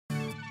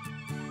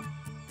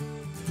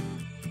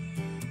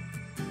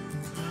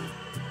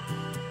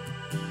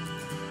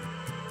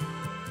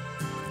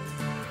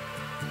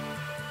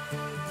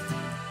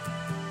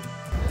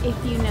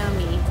If you know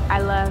me, I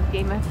love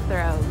Game of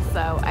Thrones,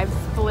 so I've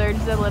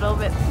splurged a little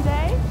bit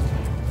today,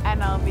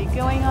 and I'll be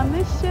going on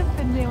this ship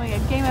and doing a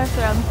Game of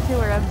Thrones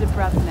tour of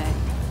Dubrovnik.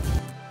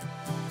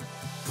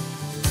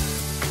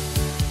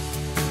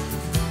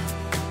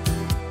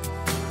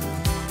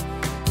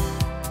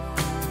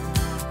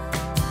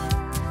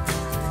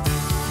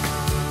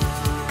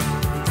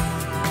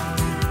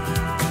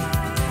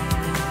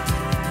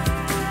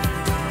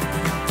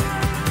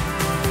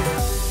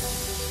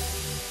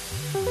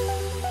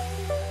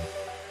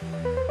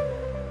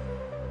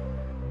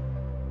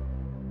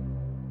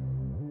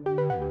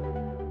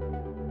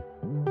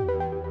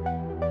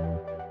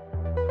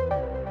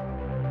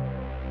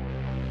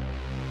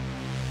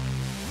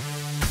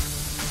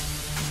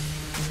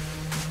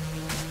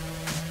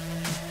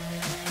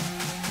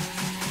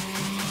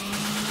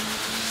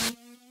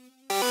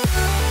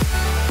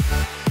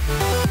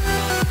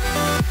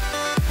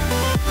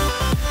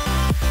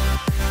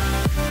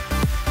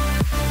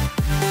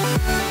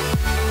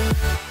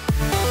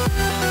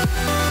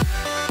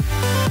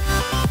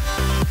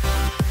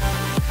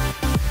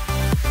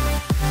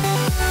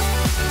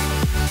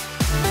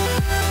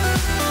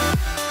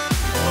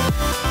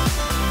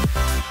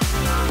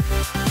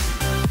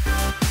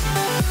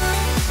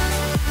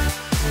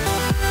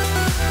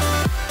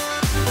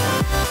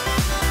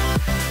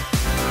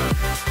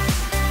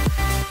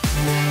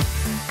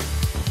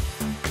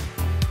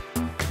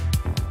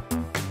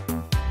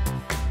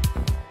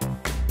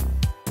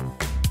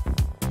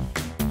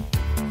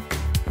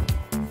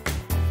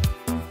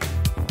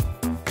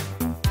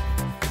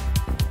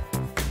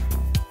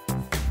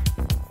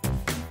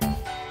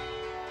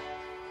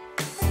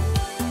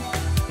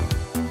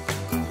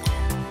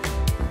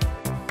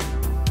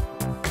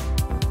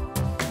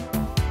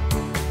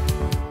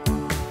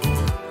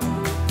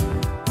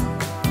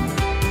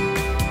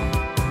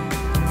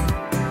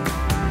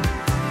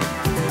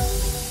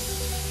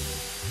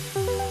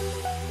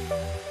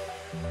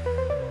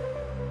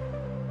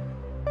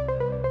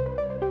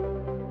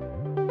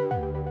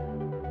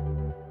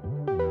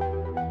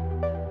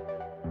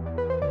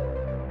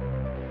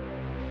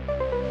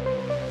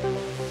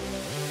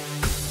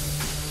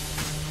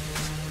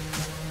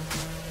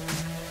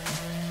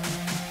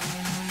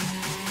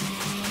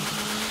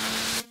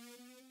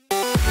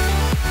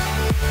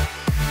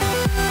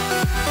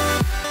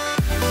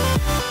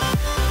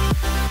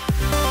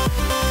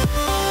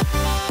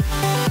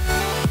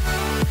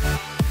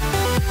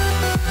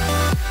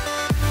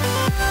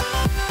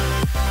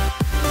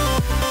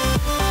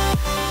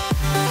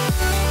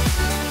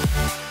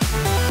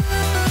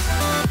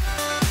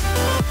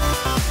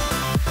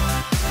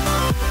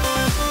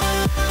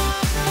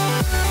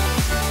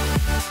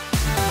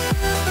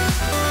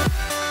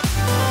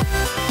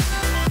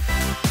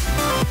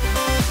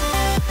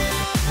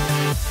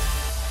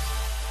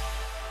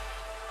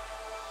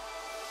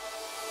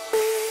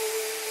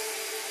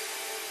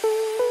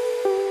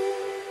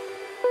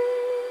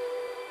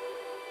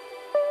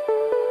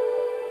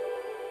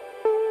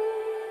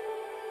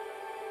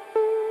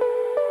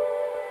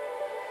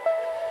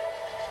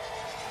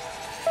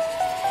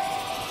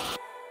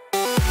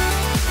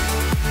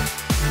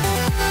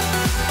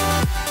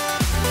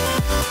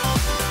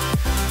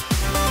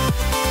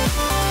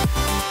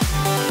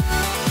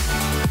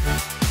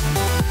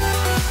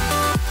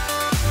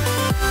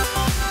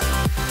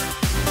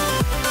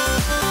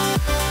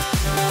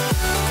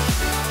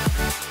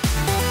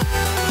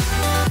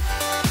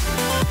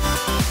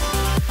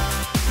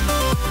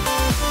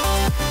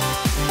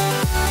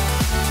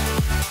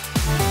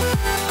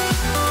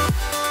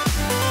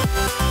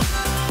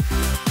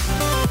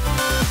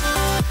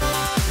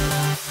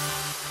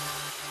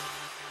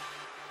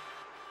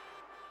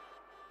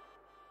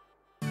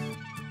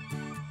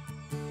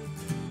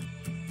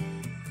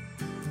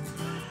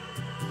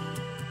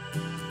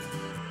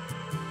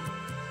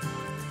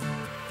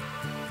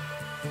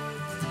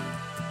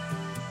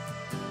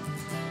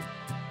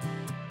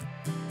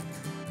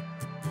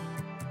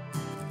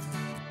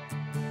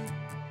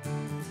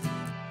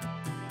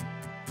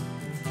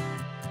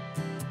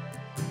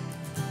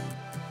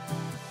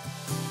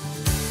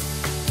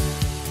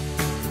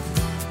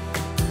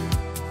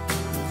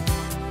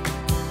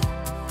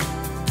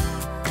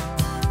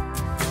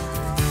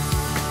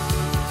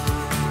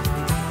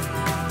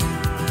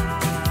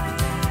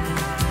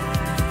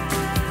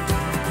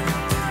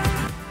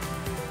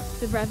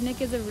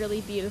 Dubrovnik is a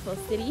really beautiful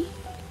city,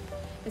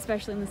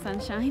 especially in the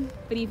sunshine,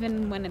 but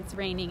even when it's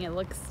raining, it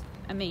looks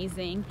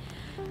amazing.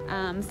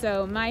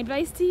 So my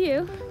advice to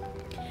you,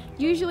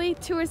 usually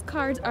tourist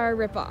cards are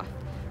a ripoff.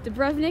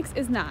 Dubrovnik's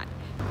is not.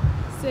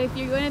 So if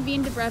you're going to be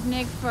in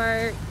Dubrovnik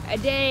for a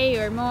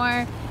day or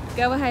more,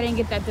 go ahead and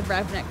get that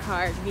Dubrovnik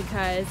card,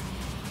 because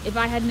if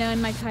I had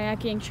known my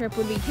kayaking trip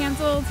would be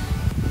canceled,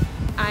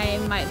 I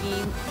might be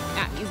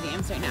at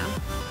museums right now,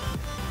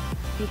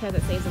 because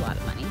it saves a lot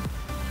of money.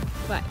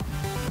 But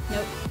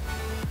nope,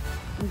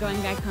 I'm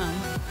going back home.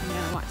 I'm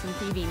gonna watch some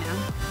TV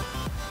now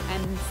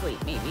and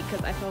sleep maybe,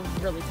 because I feel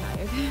really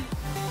tired.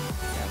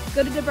 So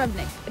go to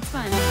Dubrovnik, it's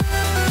fun.